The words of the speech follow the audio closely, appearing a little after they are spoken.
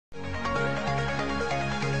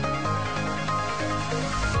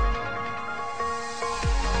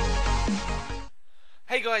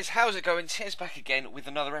Hey guys, how's it going? Cheers back again with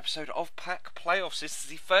another episode of Pack Playoffs. This is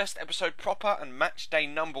the first episode proper and match day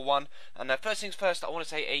number 1. And first things first, I want to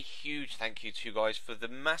say a huge thank you to you guys for the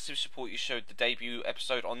massive support you showed the debut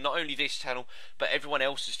episode on not only this channel, but everyone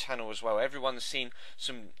else's channel as well. Everyone's seen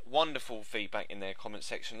some wonderful feedback in their comment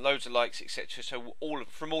section, loads of likes, etc. So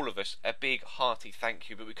from all of us, a big hearty thank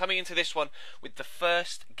you. But we're coming into this one with the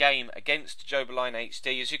first game against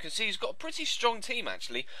JoeBilineHD. As you can see, he's got a pretty strong team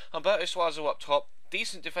actually. Humberto Suazo up top.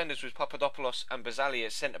 Decent defenders with Papadopoulos and Bazali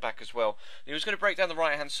as centre-back as well. He was going to break down the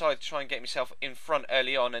right-hand side to try and get himself in front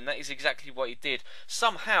early on, and that is exactly what he did.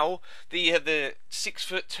 Somehow, the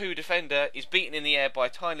 6'2" defender is beaten in the air by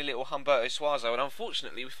tiny little Humberto Suazo, and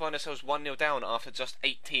unfortunately, we find ourselves 1-0 down after just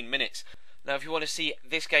 18 minutes. Now, if you want to see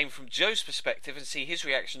this game from Joe's perspective and see his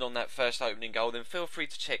reaction on that first opening goal, then feel free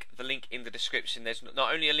to check the link in the description. There's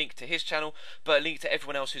not only a link to his channel, but a link to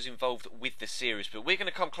everyone else who's involved with the series. But we're going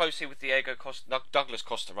to come close here with Douglas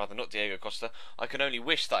Costa, rather, not Diego Costa. I can only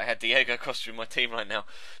wish that I had Diego Costa in my team right now.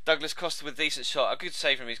 Douglas Costa with a decent shot, a good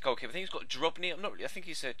save from his goalkeeper. I think he's got Drobny. I think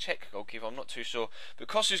he's a Czech goalkeeper. I'm not too sure. But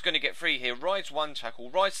Costa's going to get free here. Rides one tackle,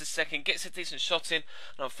 rides the second, gets a decent shot in,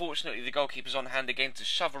 and unfortunately the goalkeeper's on hand again to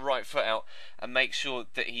shove a right foot out and make sure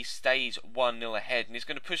that he stays 1-0 ahead. And he's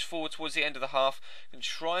going to push forward towards the end of the half and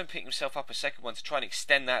try and pick himself up a second one to try and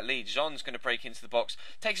extend that lead. Jean's going to break into the box,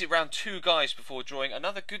 takes it round two guys before drawing.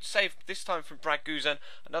 Another good save, this time from Brad Guzan.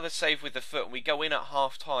 Another save with the foot, and we go in at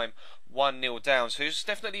half time 1-0 down. So there's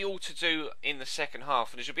definitely all to do in the second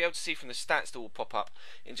half, and as you'll be able to see from the stats that will pop up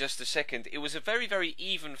in just a second, it was a very, very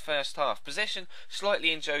even first half. Possession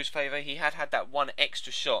slightly in Joe's favour. He had that one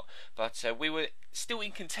extra shot, but we were still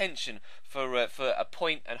in contention for a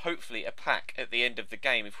point and hopefully a pack at the end of the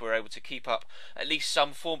game if we're able to keep up at least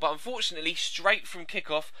some form. But unfortunately, straight from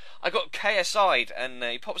kickoff, I got KSI'd, and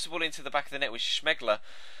he pops the ball into the back of the net with Schmegler,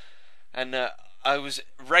 and I was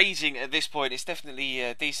raging at this point. It's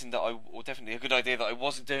definitely decent that or definitely a good idea that I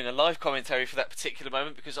wasn't doing a live commentary for that particular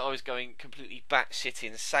moment, because I was going completely batshit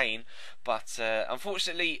insane. But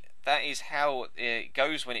unfortunately, that is how it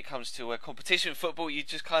goes when it comes to competition football. You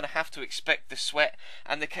just kind of have to expect the sweat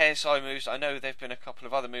and the KSI moves. I know there've been a couple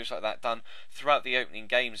of other moves like that done throughout the opening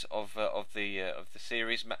games of the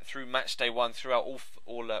series through Matchday1 throughout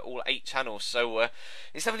all 8 channels. So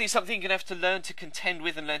it's definitely something you're gonna have to learn to contend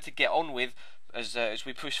with and learn to get on with as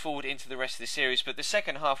we push forward into the rest of the series. But the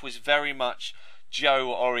second half was very much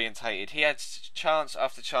Joe orientated. He had chance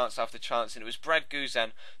after chance after chance, and it was Brad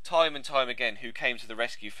Guzan time and time again who came to the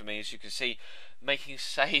rescue for me, as you can see, making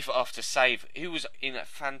save after save. He was in a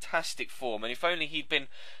fantastic form, and if only he'd been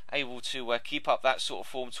able to keep up that sort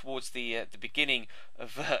of form towards the beginning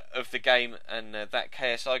of the game and that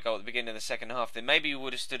KSI goal at the beginning of the second half, then maybe we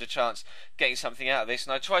would have stood a chance getting something out of this.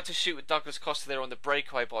 And I tried to shoot with Douglas Costa there on the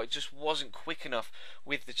breakaway, but I just wasn't quick enough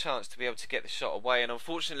with the chance to be able to get the shot away. And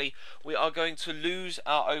unfortunately, we are going to lose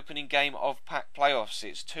our opening game of Pack Playoffs.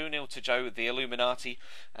 It's 2-0 to Joe, the Illuminati,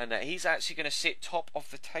 and he's actually going to sit top of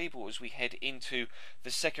the table as we head into the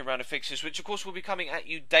second round of fixtures, which of course will be coming at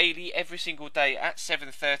you daily, every single day at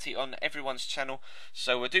 7:30 on everyone's channel.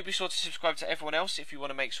 So do be sure to subscribe to everyone else if you want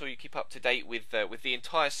to make sure you keep up to date with the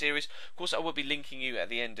entire series. Of course, I will be linking you at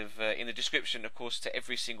the end of in the description, of course, to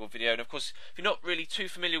every single video. And of course, if you're not really too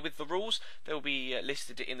familiar with the rules, they'll be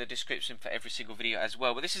listed in the description for every single video as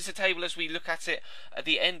well. But this is the table as we look at it at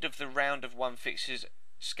the end of the round of 1 fixtures.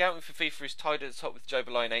 Scouting for FIFA is tied at the top with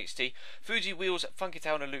JoeBilineHD. Fuji Wheels, Funky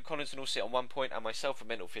Town and Luke Connaughton all sit on 1 point, and myself and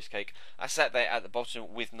Mental Fistcake I sat there at the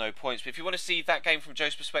bottom with no points. But if you want to see that game from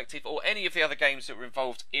Joe's perspective, or any of the other games that were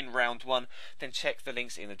involved in round 1, then check the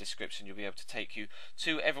links in the description. You'll be able to take you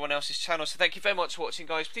to everyone else's channel. So thank you very much for watching,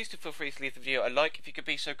 guys. Please do feel free to leave the video a like if you could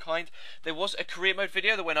be so kind. There was a career mode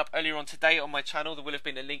video that went up earlier on today on my channel. There will have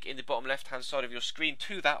been a link in the bottom left hand side of your screen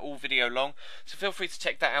to that, all video long. So feel free to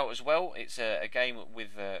check that out as well. It's a game with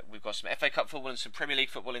we've got some FA Cup football and some Premier League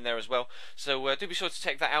football in there as well. So do be sure to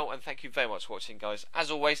check that out, and thank you very much for watching, guys,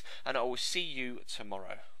 as always, and I will see you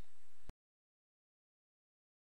tomorrow.